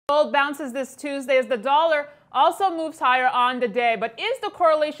Gold bounces this Tuesday as the dollar also moves higher on the day. But is the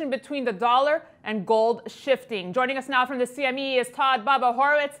correlation between the dollar and gold shifting? Joining us now from the CME is Todd Bubba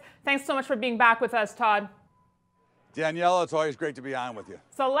Horowitz. Thanks so much for being back with us, Todd. Daniela, it's always great to be on with you.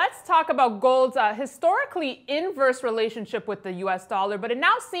 So let's talk about gold's historically inverse relationship with the U.S. dollar, but it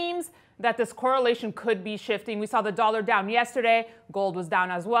now seems that this correlation could be shifting. We saw the dollar down yesterday. Gold was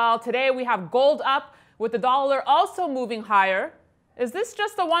down as well. Today we have gold up with the dollar also moving higher. Is this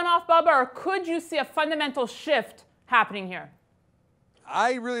just a one-off, Bubba, or could you see a fundamental shift happening here?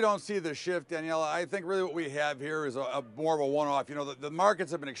 I really don't see the shift, Daniela. I think really what we have here is more of a one-off. You know, the markets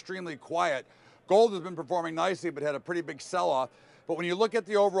have been extremely quiet. Gold has been performing nicely, but had a pretty big sell-off. But when you look at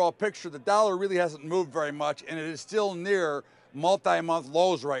the overall picture, the dollar really hasn't moved very much, and it is still near multi-month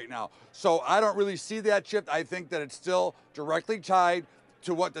lows right now. So I don't really see that shift. I think that it's still directly tied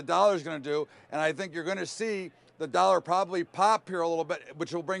to what the dollar is going to do, and I think you're going to see the dollar probably pop here a little bit,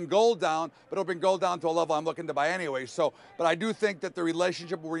 which will bring gold down, but it'll bring gold down to a level I'm looking to buy anyway. So, but I do think that the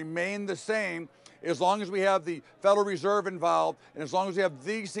relationship will remain the same as long as we have the Federal Reserve involved, and as long as we have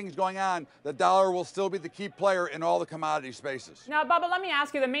these things going on, the dollar will still be the key player in all the commodity spaces. Now, Bubba, let me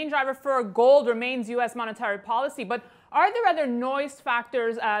ask you, the main driver for gold remains U.S. monetary policy, but are there other noise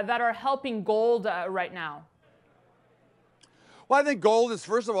factors that are helping gold right now? Well, I think gold is,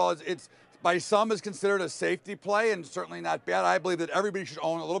 first of all, it's by some is considered a safety play and certainly not bad. I believe that everybody should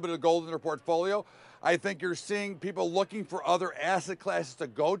own a little bit of gold in their portfolio. I think you're seeing people looking for other asset classes to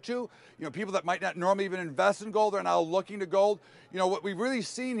go to. You know, people that might not normally even invest in gold are now looking to gold. You know, what we've really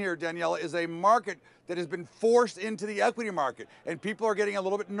seen here, Daniela, is a market that has been forced into the equity market, and people are getting a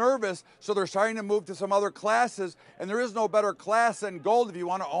little bit nervous, so they're starting to move to some other classes, and there is no better class than gold. If you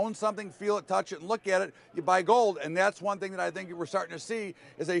want to own something, feel it, touch it, and look at it, you buy gold, and that's one thing that I think we're starting to see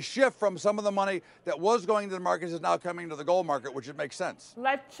is a shift from some of the money that was going to the markets is now coming to the gold market, which it makes sense.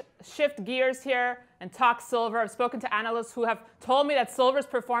 Let's shift gears here and talk silver. I've spoken to analysts who have told me that silver's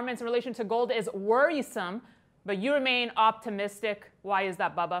performance in relation to gold is worrisome, but you remain optimistic. Why is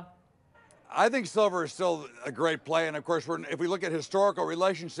that, Bubba? I think silver is still a great play, and of course, if we look at historical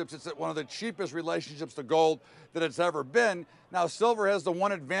relationships, it's one of the cheapest relationships to gold that it's ever been. Now, silver has the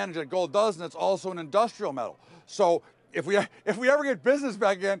one advantage that gold doesn't, it's also an industrial metal. So if we ever get business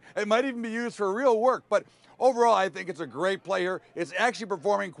back again, it might even be used for real work. But overall, I think it's a great play here. It's actually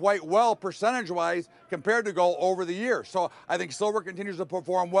performing quite well percentage-wise compared to gold over the years. So I think silver continues to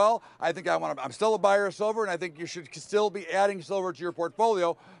perform well. I think I'm still a buyer of silver, and I think you should still be adding silver to your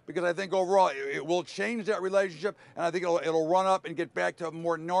portfolio because I think overall it will change that relationship, and I think it'll run up and get back to a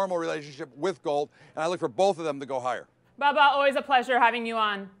more normal relationship with gold, and I look for both of them to go higher. Bubba, always a pleasure having you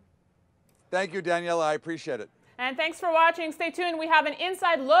on. Thank you, Daniela. I appreciate it. And thanks for watching. Stay tuned. We have an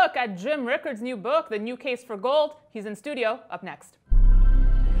inside look at Jim Rickard's new book, The New Case for Gold. He's in studio up next.